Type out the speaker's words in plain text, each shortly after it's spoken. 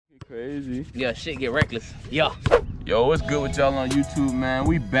Crazy. Yeah, shit get reckless. Yeah. Yo, what's good with y'all on YouTube, man?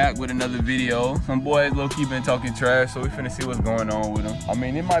 We back with another video. Some boys low-key been talking trash, so we finna see what's going on with them. I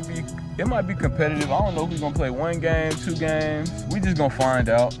mean, it might be competitive. I don't know if we gonna play 1 game, 2 games. We just gonna find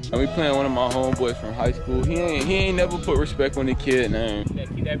out. And we playing one of my homeboys from high school. He ain't never put respect on the kid name.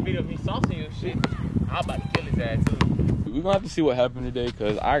 Keep that video of me saucing you and shit. I'm about to kill his ass too. We gonna have to see what happened today,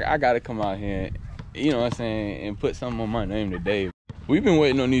 cause I gotta come out here and, you know what I'm saying, and put something on my name today. We've been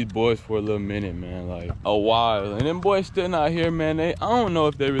waiting on these boys for a little minute, man, like a while. And them boys still not here, man. I don't know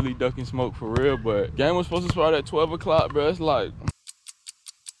if they really ducking smoke for real, but game was supposed to start at 12 o'clock, bro. It's like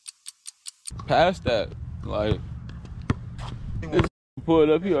past that. Like, this pulled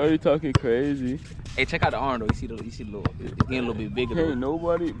up, he already talking crazy. Hey, check out the arm though. You see the little, it's getting a little bit bigger. Ain't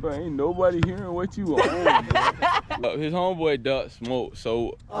nobody hearing what you on, bro. His homeboy Duck smoke, so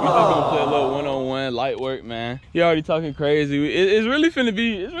we just gonna play a little one-on-one light work, man. He already talking crazy. It's really finna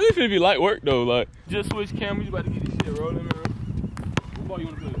be light work though. Like, just switch cameras, about to get this shit rolling, man. What ball you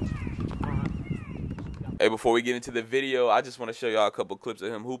wanna play? Hey, before we get into the video, I just want to show y'all a couple clips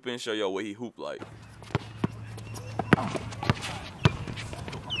of him hooping, show y'all what he hoop like.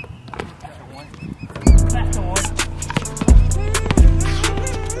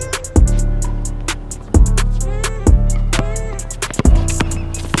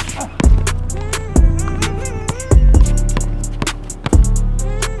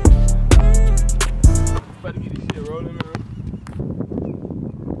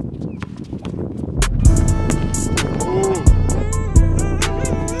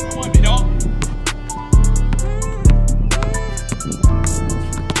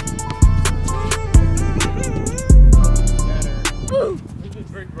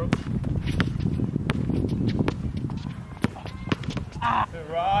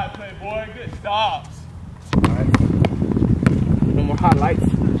 Right, playboy, good stops. Alright. No more highlights.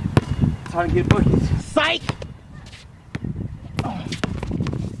 Time to get buckets. Psych!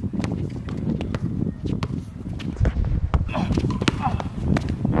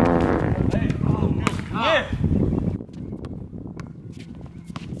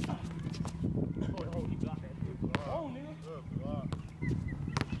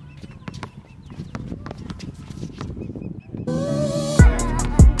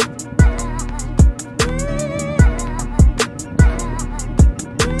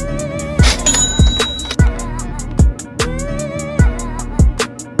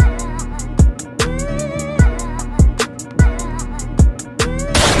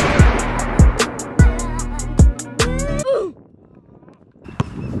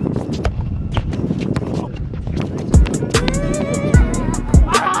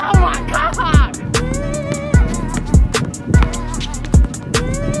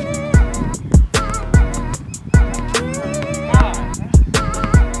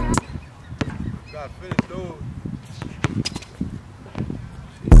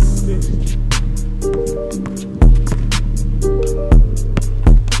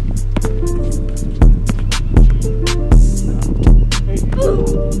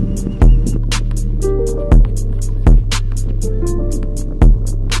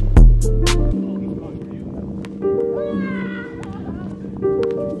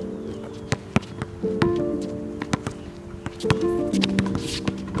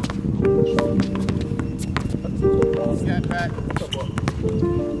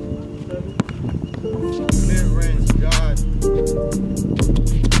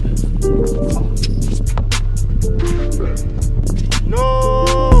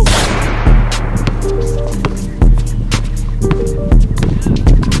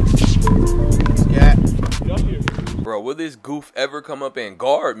 Bro, will this goof ever come up and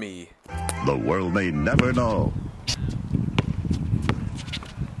guard me? The world may never know.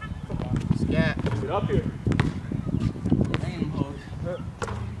 Get up here.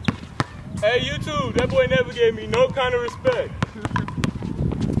 Hey, YouTube, that boy never gave me no kind of respect.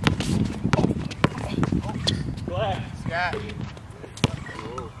 Glass. Scat.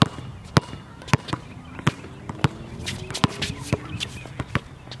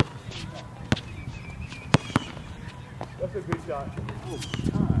 That's a good shot.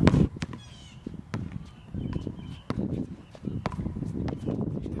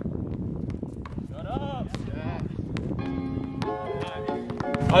 Shut up.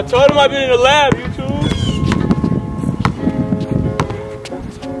 I told him I've been in the lab, YouTube.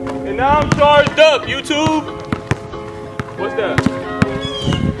 And now I'm charged up, YouTube. What's that?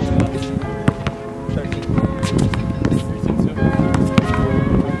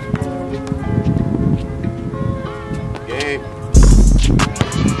 Game.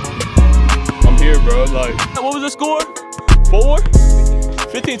 I'm here, bro. Like, what was the score? 4?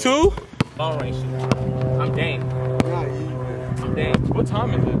 15 14-2? Long range shooter. I'm Dane. I'm Dane. What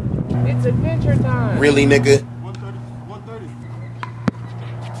time is it? It's adventure time. Really, nigga? 1:30.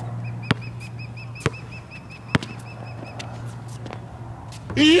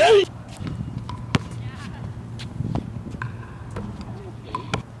 Yeah.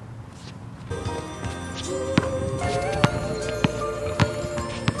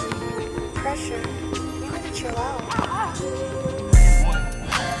 Pressure. You gotta chill out.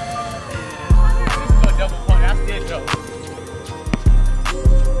 Double point. That's dead though.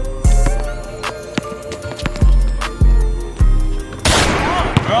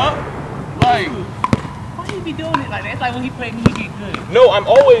 Like, Why he be doing it like that? It's like when he played me, he get good. no, I'm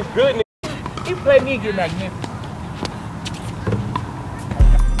always good. He played me, get magnificent.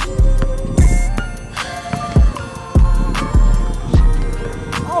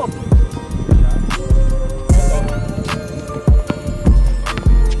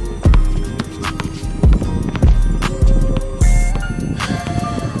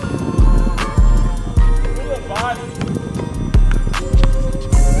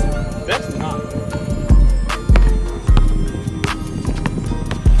 That's not.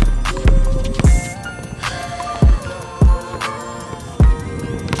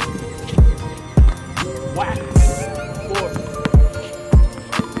 Whack. 4.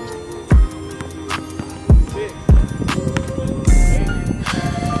 6. 8.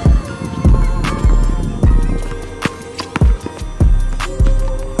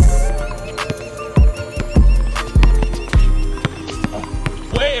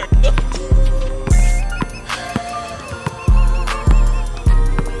 Where?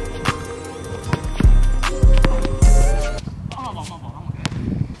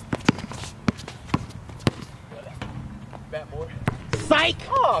 Bad boy. Psych!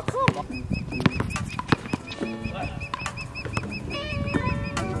 Oh, come on.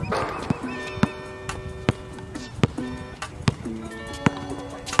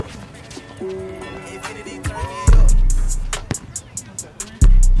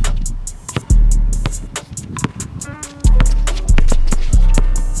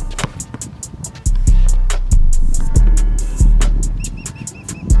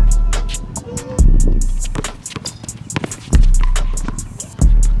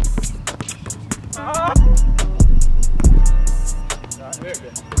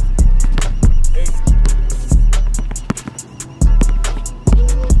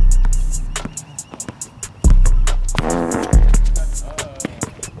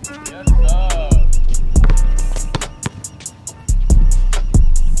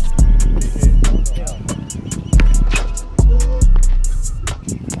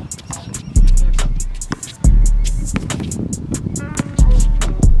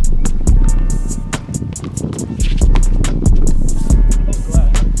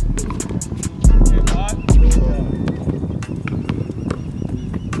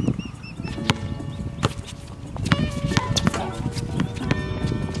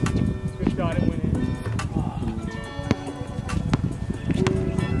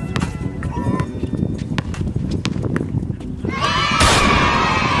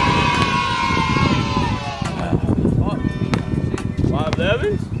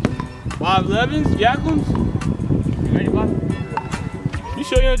 Five 11s, Yakums. You ready, boss? You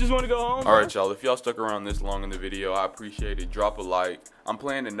sure you don't just want to go home? Alright, y'all. If y'all stuck around this long in the video, I appreciate it. Drop a like. I'm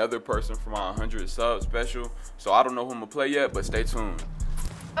playing another person for my 100 sub special, so I don't know who I'm going to play yet, but stay tuned.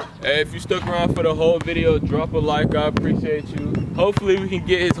 Hey, if you stuck around for the whole video, drop a like. I appreciate you. Hopefully, we can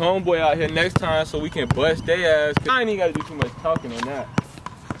get his homeboy out here next time so we can bust their ass. I ain't even got to do too much talking on that.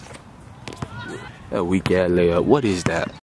 That weak ass layup. What is that?